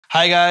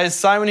Hi guys,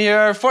 Simon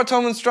here for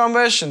Thomann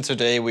Drumbash, and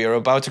today we are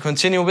about to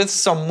continue with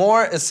some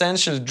more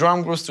essential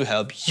drum grooves to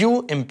help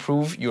you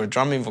improve your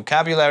drumming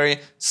vocabulary,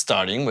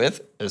 starting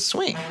with a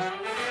swing.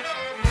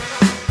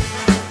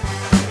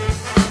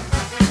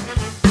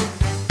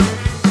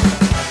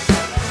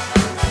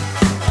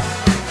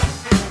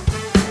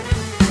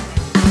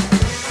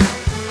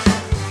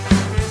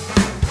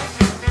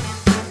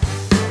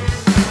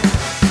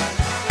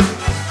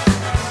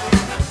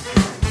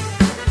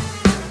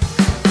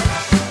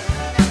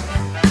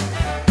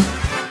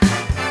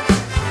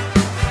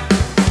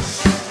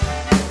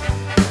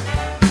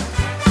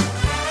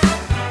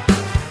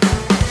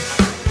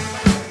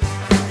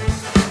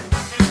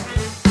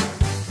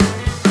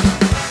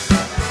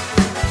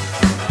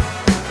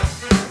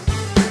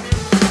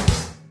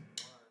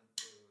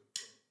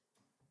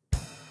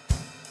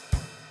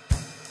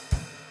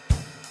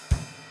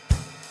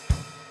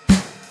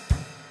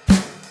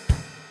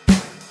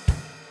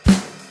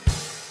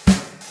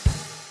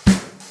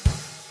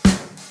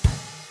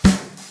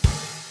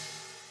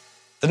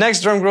 The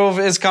next drum groove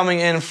is coming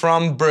in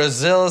from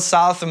Brazil,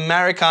 South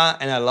America,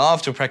 and I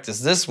love to practice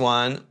this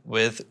one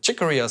with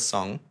Chicorea's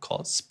song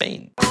called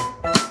Spain.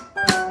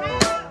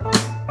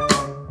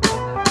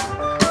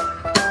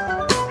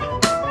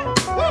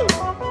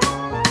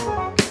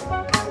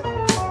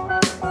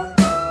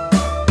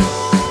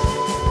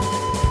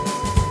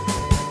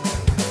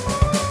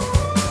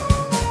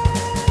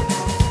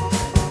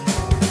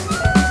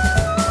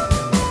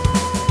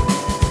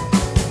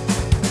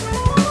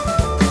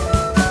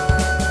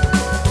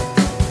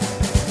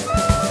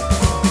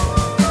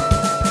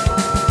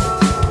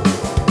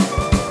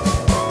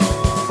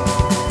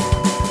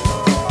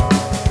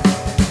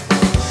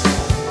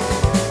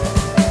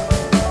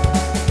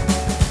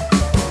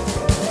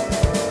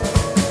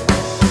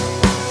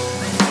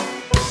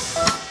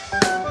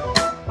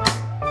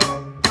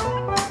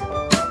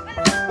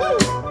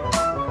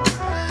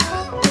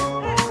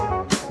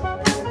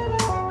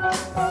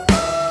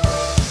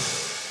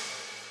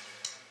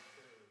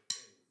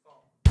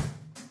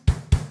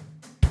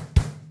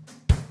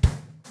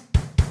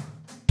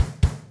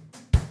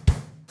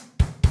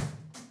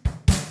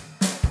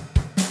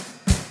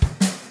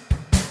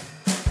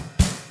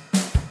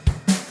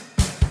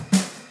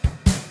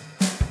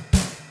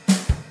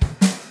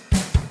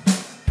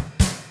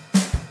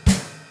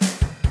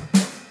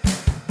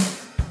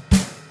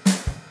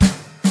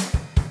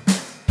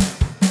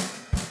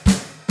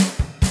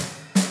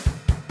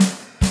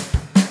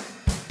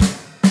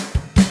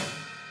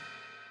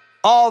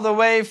 All the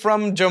way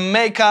from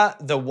Jamaica,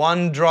 the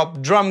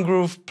one-drop drum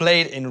groove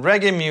played in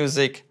reggae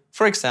music,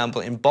 for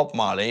example in Bob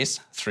Marley's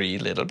Three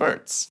Little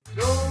Birds.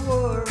 Don't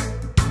worry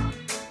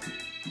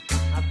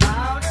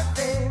about a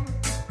thing.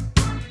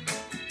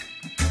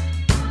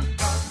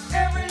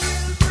 Every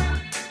little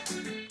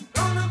trip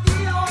gonna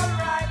be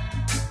alright.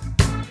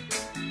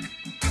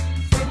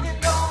 Singing,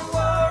 don't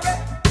worry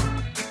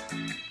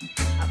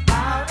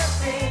about a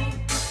thing.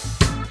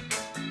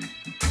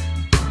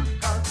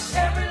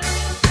 Every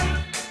little thing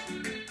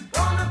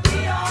gonna be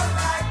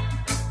alright.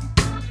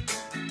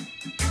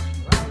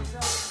 Rise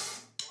up.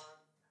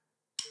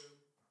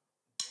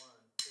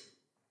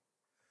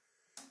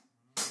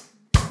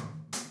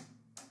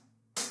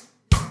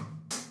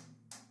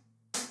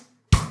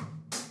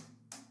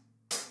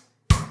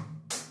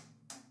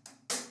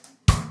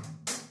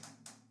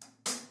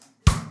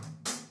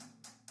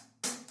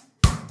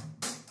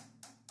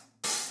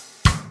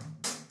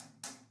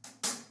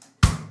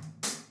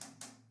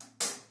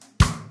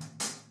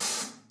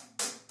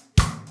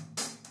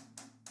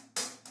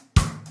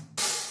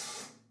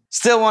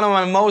 Still one of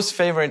my most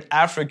favorite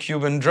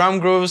Afro-Cuban drum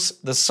grooves,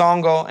 the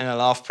songo, and I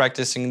love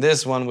practicing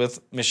this one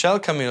with Michel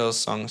Camilo's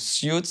song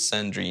Suite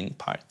Sandrine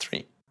Part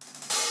 3.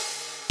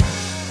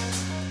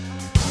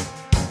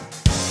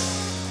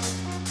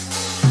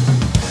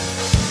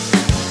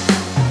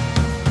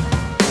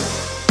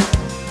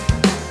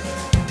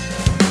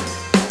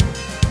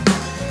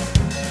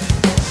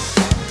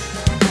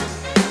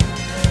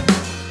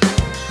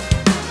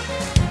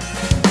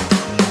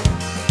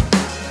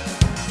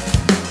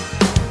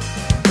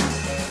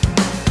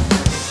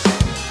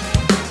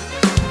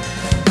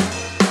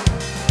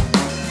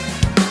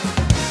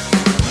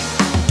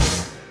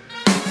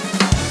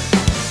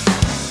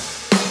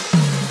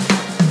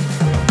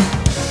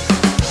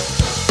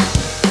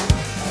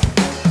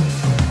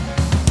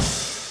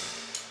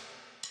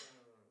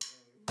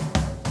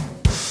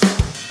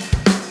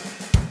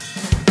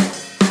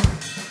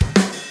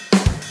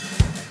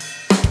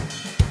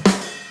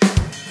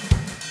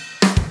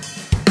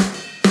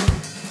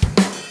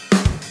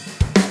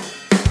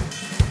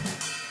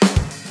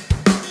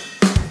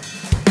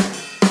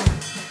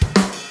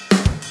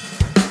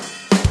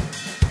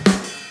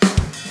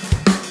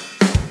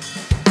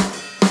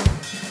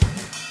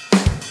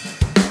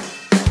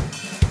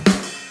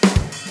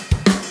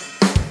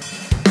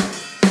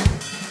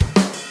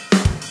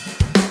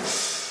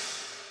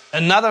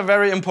 Another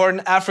very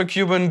important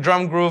Afro-Cuban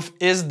drum groove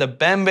is the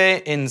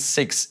Bembé in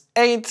 6/8.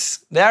 8.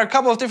 There are a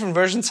couple of different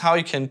versions how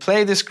you can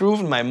play this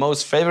groove, and my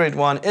most favorite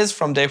one is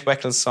from Dave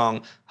Weckel's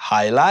song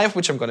High Life,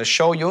 which I'm gonna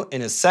show you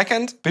in a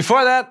second.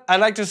 Before that,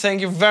 I'd like to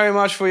thank you very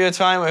much for your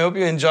time. I hope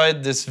you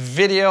enjoyed this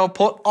video.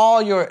 Put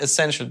all your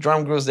essential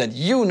drum grooves that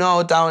you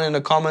know down in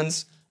the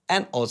comments,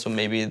 and also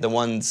maybe the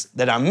ones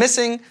that are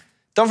missing.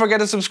 Don't forget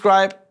to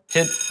subscribe,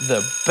 hit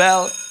the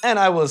bell, and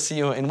I will see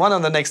you in one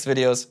of the next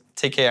videos.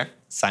 Take care,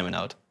 Simon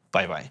out.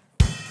 Bye bye.